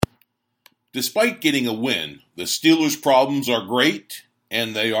Despite getting a win, the Steelers' problems are great,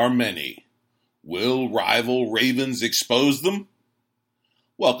 and they are many. Will rival Ravens expose them?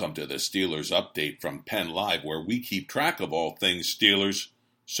 Welcome to the Steelers Update from Penn Live, where we keep track of all things Steelers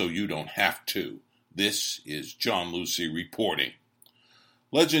so you don't have to. This is John Lucy reporting.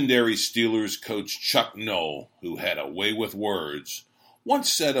 Legendary Steelers coach Chuck Noll, who had a way with words, once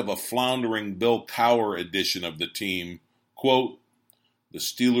said of a floundering Bill Cowher edition of the team, quote, "The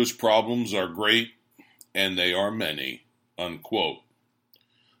Steelers' problems are great, and they are many," unquote.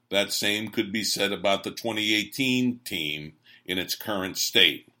 That same could be said about the 2018 team in its current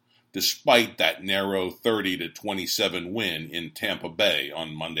state, despite that narrow 30-27 win in Tampa Bay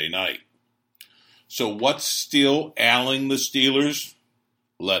on Monday night. So what's still ailing the Steelers?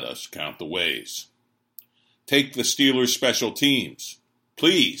 Let us count the ways. Take the Steelers' special teams.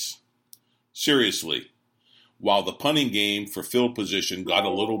 Please. Seriously. While the punting game for field position got a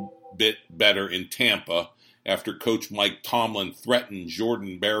little bit better in Tampa after Coach Mike Tomlin threatened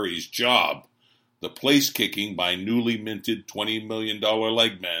Jordan Berry's job, the place kicking by newly minted $20 million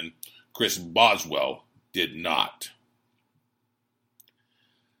legman Chris Boswell did not.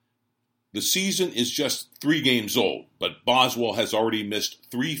 The season is just 3 games old, but Boswell has already missed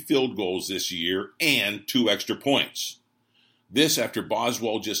 3 field goals this year and 2 extra points. This after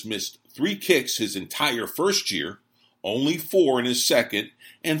Boswell just missed 3 kicks his entire first year, only 4 in his second,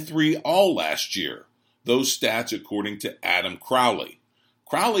 and 3 all last year. Those stats according to Adam Crowley.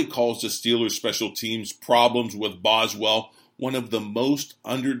 Crowley calls the Steelers special teams problems with Boswell one of the most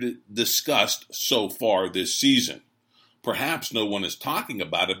under-discussed so far this season. Perhaps no one is talking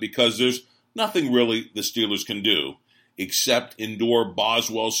about it because there's nothing really the Steelers can do except endure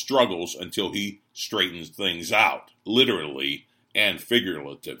Boswell's struggles until he straightens things out, literally and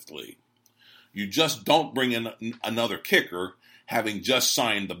figuratively. You just don't bring in another kicker having just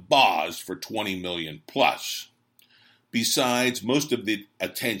signed the Boz for $20 million plus. Besides, most of the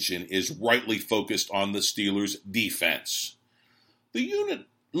attention is rightly focused on the Steelers' defense. The unit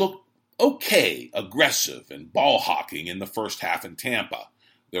looked okay, aggressive, and ball hawking in the first half in Tampa.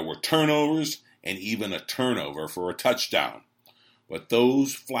 There were turnovers and even a turnover for a touchdown. But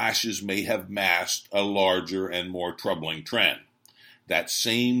those flashes may have masked a larger and more troubling trend. That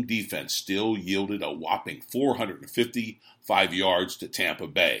same defense still yielded a whopping 455 yards to Tampa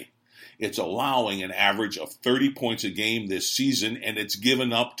Bay. It's allowing an average of 30 points a game this season, and it's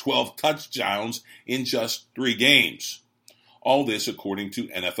given up 12 touchdowns in just 3 games. All this according to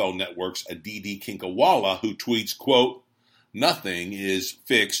NFL Network's Aditi Kinkawala, who tweets, quote, "Nothing is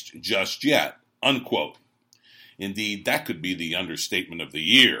fixed just yet," unquote. Indeed, that could be the understatement of the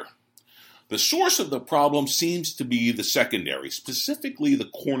year. The source of the problem seems to be the secondary, specifically the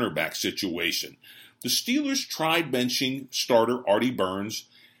cornerback situation. The Steelers tried benching starter Artie Burns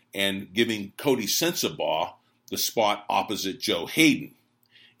and giving Cody Sensabaugh the spot opposite Joe Hayden.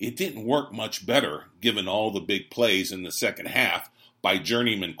 It didn't work much better, given all the big plays in the second half by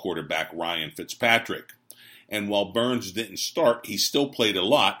journeyman quarterback Ryan Fitzpatrick. And while Burns didn't start, he still played a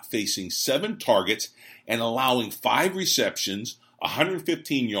lot, facing 7 targets and allowing 5 receptions,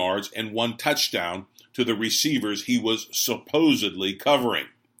 115 yards, and 1 touchdown to the receivers he was supposedly covering.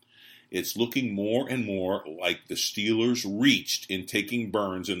 It's looking more and more like the Steelers reached in taking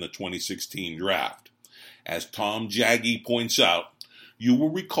Burns in the 2016 draft. As Tom Jaggi points out, you will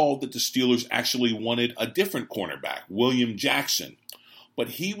recall that the Steelers actually wanted a different cornerback, William Jackson,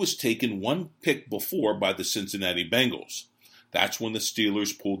 but he was taken 1 pick before by the Cincinnati Bengals. That's when the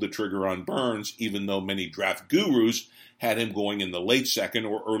Steelers pulled the trigger on Burns, even though many draft gurus had him going in the late 2nd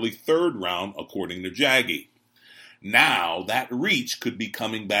or early 3rd round, according to Jaggi. Now, that reach could be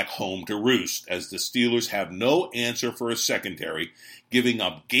coming back home to roost, as the Steelers have no answer for a secondary, giving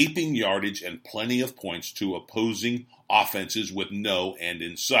up gaping yardage and plenty of points to opposing offenses with no end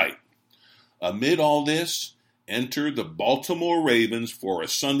in sight. Amid all this, enter the Baltimore Ravens for a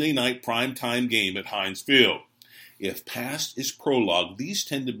Sunday night primetime game at Heinz Field. If past is prologue, these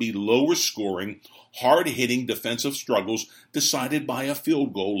tend to be lower scoring, hard-hitting defensive struggles decided by a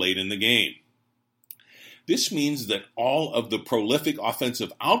field goal late in the game. This means that all of the prolific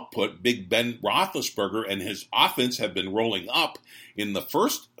offensive output Big Ben Roethlisberger and his offense have been rolling up in the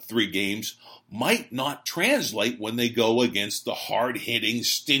first 3 games might not translate when they go against the hard-hitting,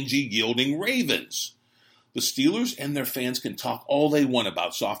 stingy-yielding Ravens. The Steelers and their fans can talk all they want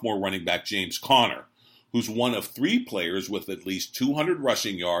about sophomore running back James Conner, who's one of 3 players with at least 200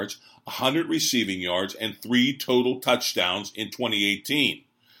 rushing yards, 100 receiving yards, and 3 total touchdowns in 2018.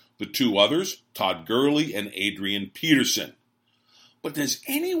 The 2 others, Todd Gurley and Adrian Peterson. But does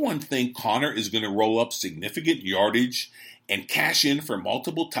anyone think Conner is going to roll up significant yardage and cash in for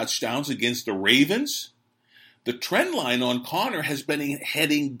multiple touchdowns against the Ravens? The trend line on Conner has been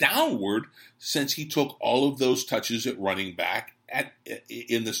heading downward since he took all of those touches at running back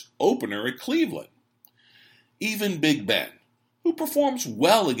in this opener at Cleveland. Even Big Ben, who performs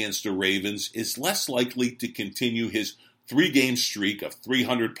well against the Ravens, is less likely to continue his 3-game streak of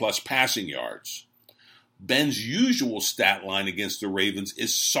 300-plus passing yards. Ben's usual stat line against the Ravens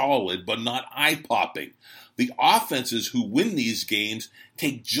is solid but not eye-popping. The offenses who win these games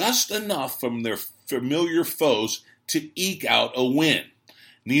take just enough from their familiar foes to eke out a win.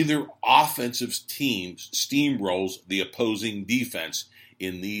 Neither offensive team steamrolls the opposing defense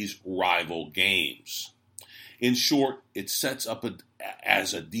in these rival games. In short, it sets up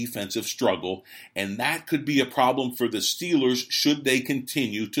as a defensive struggle, and that could be a problem for the Steelers should they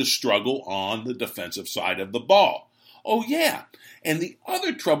continue to struggle on the defensive side of the ball. Oh yeah, and the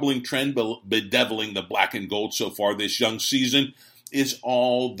other troubling trend bedeviling the black and gold so far this young season is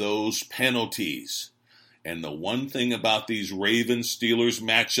all those penalties. And the one thing about these Ravens-Steelers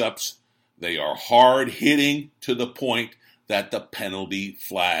matchups, they are hard-hitting to the point that the penalty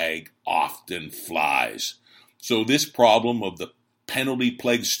flag often flies. So this problem of the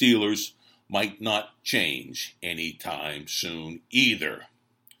penalty-plagued Steelers might not change anytime soon either.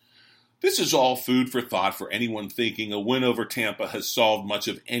 This is all food for thought for anyone thinking a win over Tampa has solved much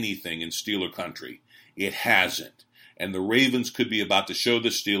of anything in Steeler country. It hasn't. And the Ravens could be about to show the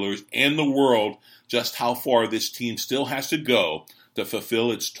Steelers and the world just how far this team still has to go to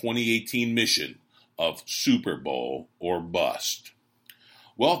fulfill its 2018 mission of Super Bowl or bust.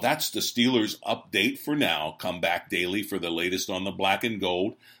 Well, that's the Steelers update for now. Come back daily for the latest on the black and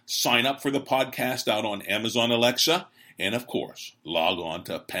gold. Sign up for the podcast out on Amazon Alexa. And, of course, log on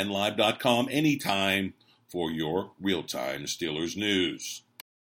to PennLive.com anytime for your real-time Steelers news.